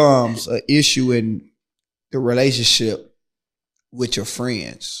it becomes an issue in the relationship with your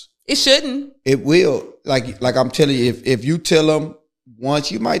friends. It shouldn't. It will. Like I'm telling you, if you tell them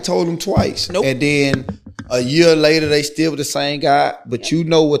once, you might told them twice. Nope. And then a year later, they still with the same guy, but you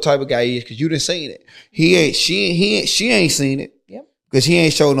know what type of guy he is because you done seen it. She ain't seen it. Yep. Because he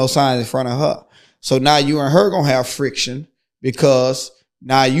ain't showed no signs in front of her. So now you and her gonna have friction because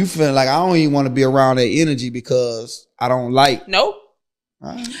now you feeling like I don't even want to be around that energy because I don't like. Nope.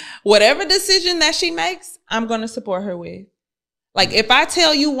 Right. Whatever decision that she makes, I'm gonna support her with. Like if I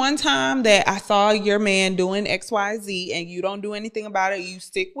tell you one time that I saw your man doing XYZ and you don't do anything about it, you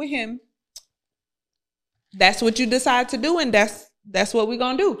stick with him. That's what you decide to do, and that's that's what we're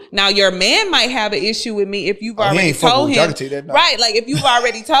gonna do. Now your man might have an issue with me if you've already told him, right? Like if you've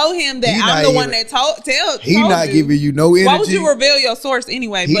already told him that I'm the one that told he not giving you no energy. Why would you reveal your source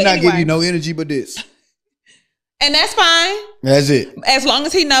anyway? He not giving you no energy but this. And that's fine. That's it. As long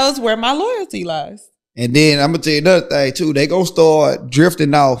as he knows where my loyalty lies. And then I'm gonna tell you another thing too. They gonna start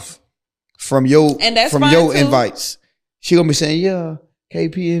drifting off from your invites. She gonna be saying, "Yeah,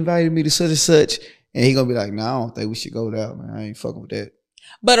 KP invited me to such and such," and he gonna be like, "No, I don't think we should go there, man. I ain't fucking with that."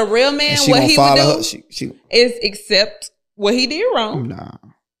 But a real man, what he would do is accept what he did wrong. Nah,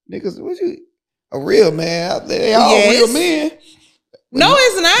 niggas, a real man out there? They all real men. No,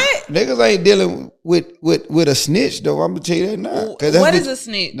 it's not. Niggas ain't dealing with a snitch though. I'm gonna tell you that now. What is a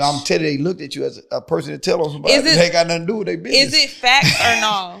snitch? No, I'm telling you, they looked at you as a person to tell on somebody. They ain't got nothing to do with their business. Is it facts or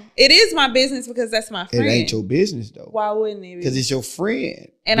no? It is my business because that's my friend. It ain't your business though. Why wouldn't it be? Because it's your friend.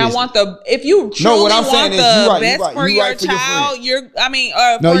 And business. I want if you truly want the best for your child, you're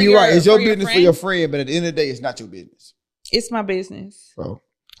right. It's your business for your friend, but at the end of the day, it's not your business. It's my business. Bro.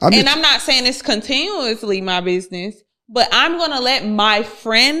 I'm not saying it's continuously my business. But I'm going to let my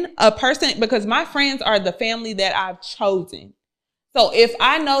friend, a person, because my friends are the family that I've chosen. So if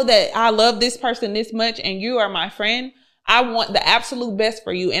I know that I love this person this much and you are my friend, I want the absolute best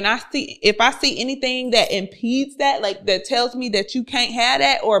for you. And if I see anything that impedes that, like that tells me that you can't have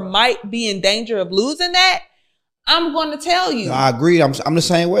that or might be in danger of losing that, I'm going to tell you. No, I agree. I'm the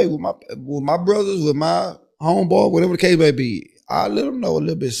same way with my brothers, with my homeboy, whatever the case may be. I let them know a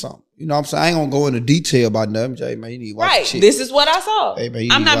little bit something. You know what I'm saying? I ain't gonna go into detail about nothing. Jay, man, you need to watch the shit. This is what I saw. Hey,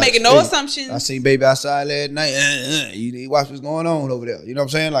 man, I'm not making no assumptions. I seen baby outside last night. You need to watch what's going on over there. You know what I'm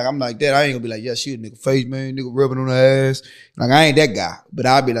saying? Like, I'm like that. I ain't gonna be like, yeah, she a nigga face, man. Nigga rubbing on her ass. Like, I ain't that guy. But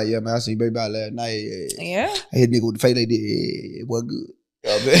I'll be like, yeah, man, I seen baby out last night. Yeah. I hit nigga with the face like that. Yeah, it wasn't good.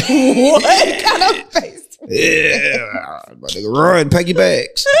 You know what kind of face? Yeah. My nigga run, pack your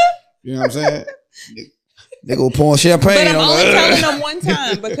bags. You know what I'm saying? They go pouring champagne. But I'm only telling them one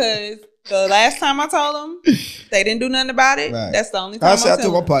time because the last time I told them, they didn't do nothing about it. Right. That's the only time I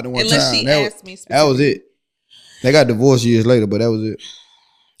told my partner one Unless time. She asked me specifically. That was it. They got divorced years later, but that was it.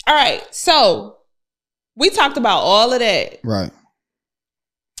 All right. So we talked about all of that. Right.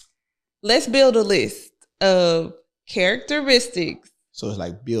 Let's build a list of characteristics. So it's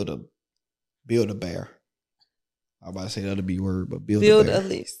like build a bear. I'm about to say the other B word, but build a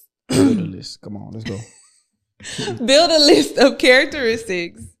list. Build a list. Come on, let's go. Build a list of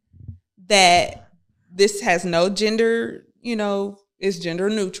characteristics that this has no gender, is gender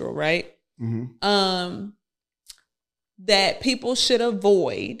neutral, right? Mm-hmm. That people should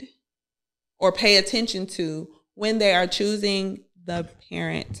avoid or pay attention to when they are choosing the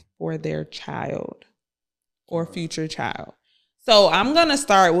parent for their child or future child. So I'm going to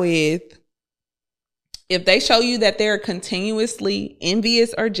start with, if they show you that they're continuously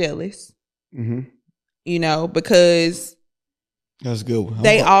envious or jealous, mm-hmm. Because that's good.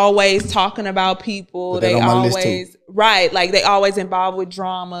 They always talking about people. They always, right. Like they always involved with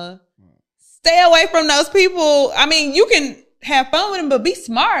drama. Stay away from those people. I mean, you can have fun with them, but be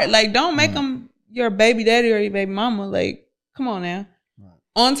smart. Like don't make them your baby daddy or your baby mama. Like, come on now. Right.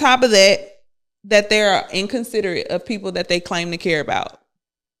 On top of that they're inconsiderate of people that they claim to care about.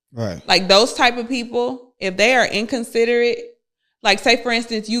 Right. Like those type of people, if they are inconsiderate, like say for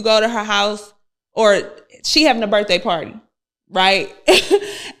instance, you go to her house or she having a birthday party, right?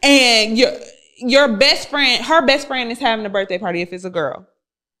 And your best friend, her best friend is having a birthday party if it's a girl.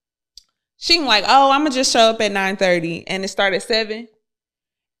 She can like, oh, I'm gonna just show up at 9:30 and it start at 7.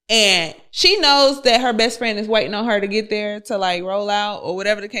 And she knows that her best friend is waiting on her to get there to like roll out or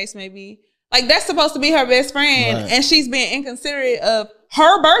whatever the case may be. Like that's supposed to be her best friend, right. And she's being inconsiderate of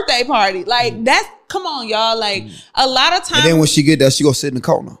her birthday party. Like that's, come on, y'all. Like a lot of times. And then when she get there, she gonna sit in the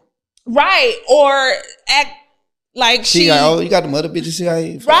corner. Right. Or act like she like, oh, you got them other bitches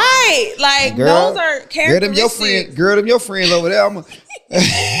here. Right. Like girl, those are characteristics. Girl, them your friends over there.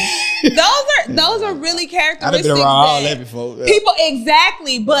 Those are really characteristics. I've been around all that before. Yeah. People,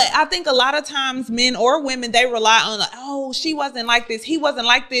 exactly. But I think a lot of times men or women, they rely on like, oh, she wasn't like this. He wasn't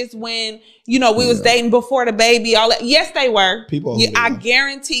like this when, we was dating before the baby. All that. Yes, they were. I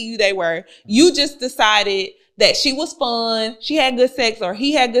guarantee you they were. You just decided that she was fun, she had good sex, or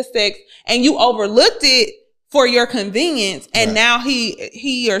he had good sex, and you overlooked it for your convenience, and now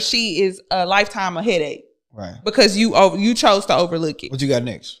he or she is a lifetime of headache. Right. Because you chose to overlook it. What you got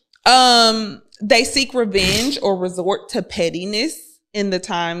next? They seek revenge or resort to pettiness in the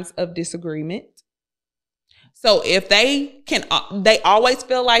times of disagreement. So if they always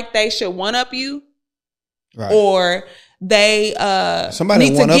feel like they should one up you, right. Or They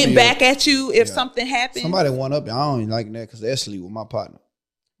somebody need to get back at you if something happens. Somebody one up. I don't even like that because they sleep with my partner.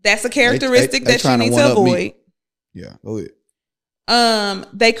 That's a characteristic that you need to avoid. Yeah, go ahead.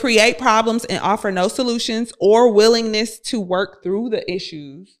 They create problems and offer no solutions or willingness to work through the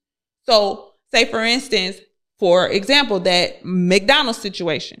issues. So, say for instance, for example, that McDonald's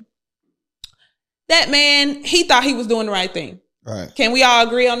situation. That man, he thought he was doing the right thing. Right. Can we all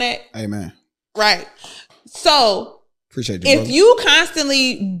agree on that? Amen. Right. So, appreciate you, if brother. you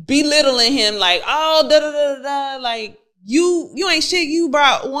constantly belittling him like, oh, da-da-da-da-da, like, you ain't shit. You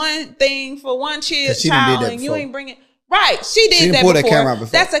brought one thing for one child and you ain't bringing... Right. She did that before.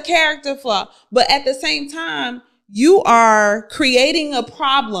 That's a character flaw. But at the same time, you are creating a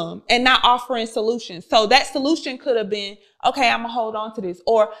problem and not offering solutions. So that solution could have been, okay, I'm going to hold on to this.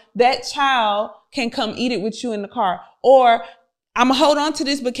 Or that child can come eat it with you in the car. Or I'm going to hold on to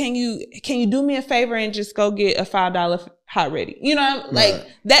this, but can you do me a favor and just go get a $5 hot ready? You know, like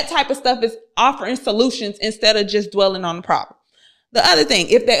that type of stuff is offering solutions instead of just dwelling on the problem. The other thing,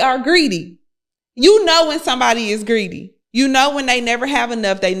 if they are greedy, you know when somebody is greedy. You know when they never have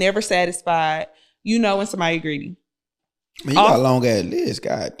enough, they never satisfied. You know when somebody greedy. Man, you got a long ass list,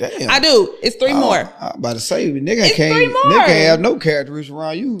 god damn. I do. It's 3 more. I'm about to say, nigga can't have no characteristics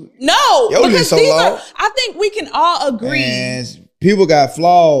around you. No, your list so long. I think we can all agree. And people got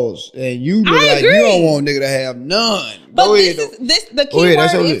flaws, and you look like you don't want nigga to have none. But the key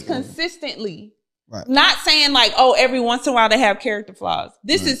word is consistently. Right. Not saying like, oh, every once in a while they have character flaws.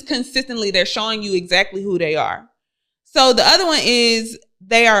 This is consistently, they're showing you exactly who they are. So the other one is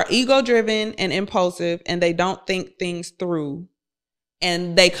they are ego-driven and impulsive, and they don't think things through,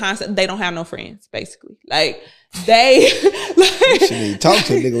 and they don't have no friends, basically. Like they shouldn't talk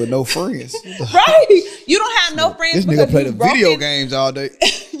to a nigga with no friends. Right. You don't have no friends. This nigga play the video games all day.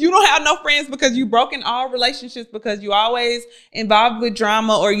 You don't have no friends because you broke in all relationships because you always involved with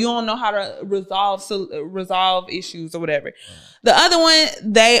drama, or you don't know how to resolve issues or whatever. The other one,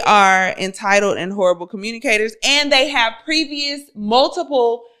 they are entitled and horrible communicators, and they have previous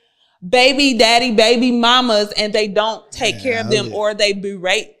multiple baby daddy, baby mamas, and they don't take care of them or they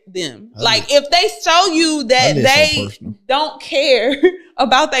berate them. Like if they show you that they don't care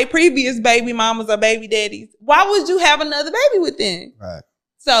about their previous baby mamas or baby daddies, why would you have another baby with them? Right.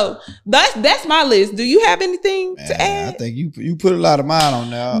 So that's my list. Do you have anything to add? I think you put a lot of mine on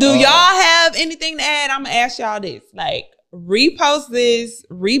there. Do y'all have anything to add? I'm gonna ask y'all this. Like, repost this,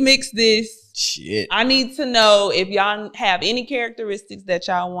 remix this. Shit. I need to know if y'all have any characteristics that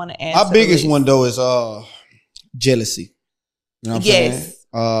y'all want to add. My biggest one though is jealousy. You know what I'm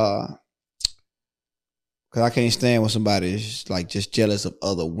saying? Cause I can't stand when somebody is like just jealous of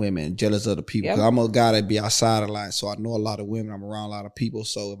other women, jealous of other people. Yep. Cause I'm a guy that be outside a lot, so I know a lot of women. I'm around a lot of people.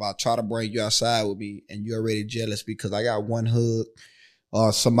 So if I try to bring you outside with me and you're already jealous because I got one hug,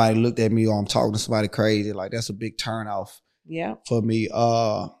 or somebody looked at me, or I'm talking to somebody crazy, like that's a big turn off. Yeah. For me.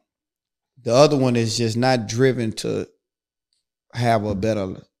 The other one is just not driven to have a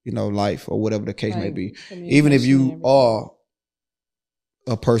better, life or whatever the case may be. Even if you are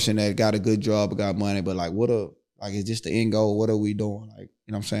a person that got a good job, got money, but like, is this the end goal? What are we doing? Like,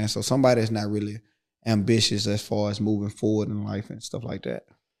 you know what I'm saying? So somebody that's not really ambitious as far as moving forward in life and stuff like that.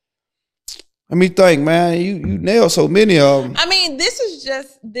 Let me think, man. You nailed so many of them. I mean, this is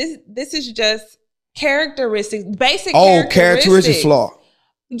just characteristics, basic characteristic flaw.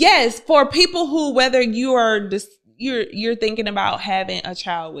 Yes, for people who, whether you are you're thinking about having a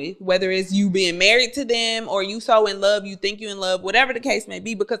child with, whether it's you being married to them or you so in love, you think you're in love, whatever the case may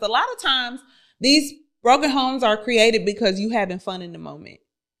be, because a lot of times these broken homes are created because you having fun in the moment.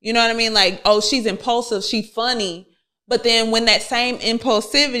 You know what I mean? Like, oh, she's impulsive, she's funny. But then when that same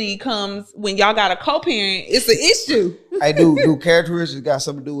impulsivity comes when y'all got a co-parent, it's an issue. Hey, do characteristics got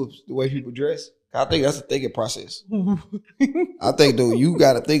something to do with the way people dress? I think that's a thinking process. I think, dude, you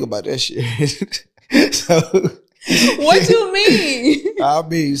got to think about that shit. So, what you mean? I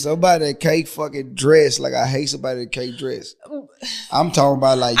mean, somebody that can't fucking dress. Like, I hate somebody that can't dress. I'm talking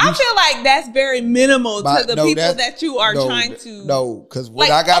about like. I feel like that's very minimal to the people that you are trying to. No, because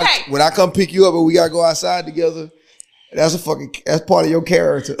when I come pick you up and we gotta go outside together, that's part of your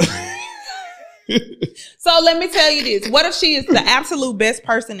character. So let me tell you this. What if she is the absolute best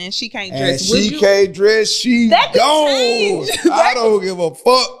person and she can't dress? Can't dress, she gone. I don't give a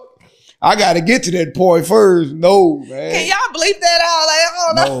fuck. I got to get to that point first. No, man. Can y'all bleep that out? Like,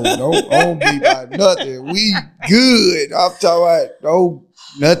 I don't know. No, don't bleep out nothing. We good. I'm talking about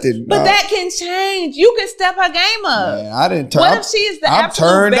nothing. But that can change. You can step her game up. Man, I didn't turn. What if she is the I'm absolute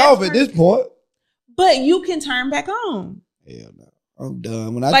turned best off person? at this point. But you can turn back on. Hell no. I'm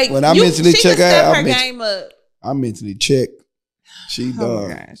done. When I mentally check out, her game up. I'm mentally checked. She done. Oh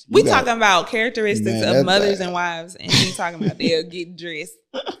my gosh. We talking about characteristics of mothers and wives, and he talking about they'll get dressed.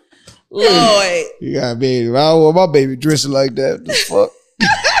 Lord. You got baby. I don't want my baby dressing like that. The fuck?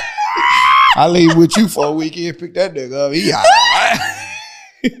 I leave with you for a weekend, pick that nigga up. He all right.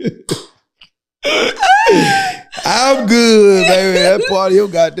 I'm good, baby. That part of your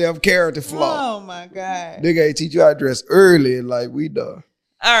goddamn character flaw. Oh my God. Nigga ain't teach you how to dress early and like we done.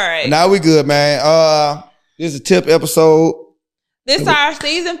 All right. Now we good, man. This is a tip episode. This our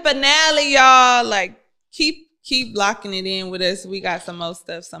season finale, y'all. Like, keep locking it in with us. We got some more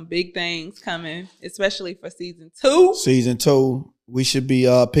stuff, some big things coming, especially for season 2. Season 2. We should be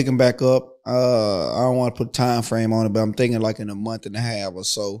picking back up. I don't want to put a time frame on it, but I'm thinking like in a month and a half or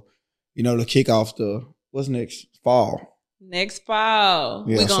so. You know, to kick off what's next? Fall. Next fall.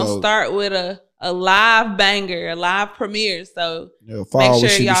 Yeah, we're gonna start with a live banger, a live premiere. So make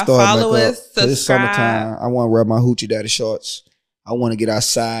sure y'all follow us, subscribe. This summertime, I want to wear my hoochie daddy shorts. I want to get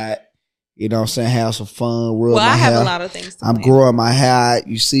outside. You know what I'm saying? Have some fun. I have a lot of things to I'm growing my hair out.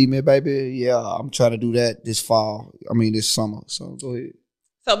 You see me, baby? Yeah, I'm trying to do that this summer. So go ahead.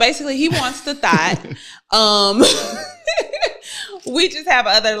 So basically, he wants the thought. We just have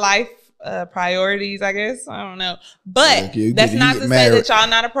other life priorities, I guess. I don't know. But that's not to say that y'all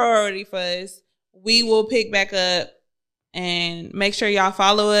not a priority for us. We will pick back up and make sure y'all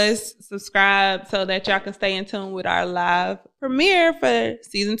follow us, subscribe so that y'all can stay in tune with our live premiere for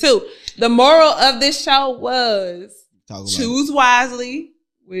season 2. The moral of this show was choose wisely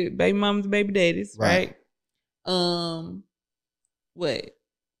with baby mamas and baby daddies, right? What?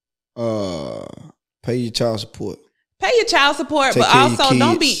 Pay your child support. Pay your child support, but also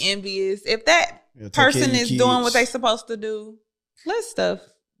don't be envious. If that person is doing what they supposed to do, let stuff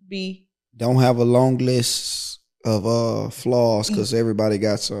be. Don't have a long list of flaws because everybody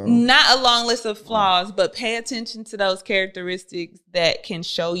got some. Not a long list of flaws, but pay attention to those characteristics that can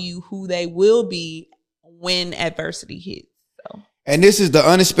show you who they will be when adversity hits. So. And this is the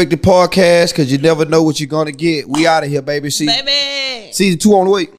Unexpected Podcast because you never know what you're going to get. We out of here, baby. Baby. Season 2 on the way.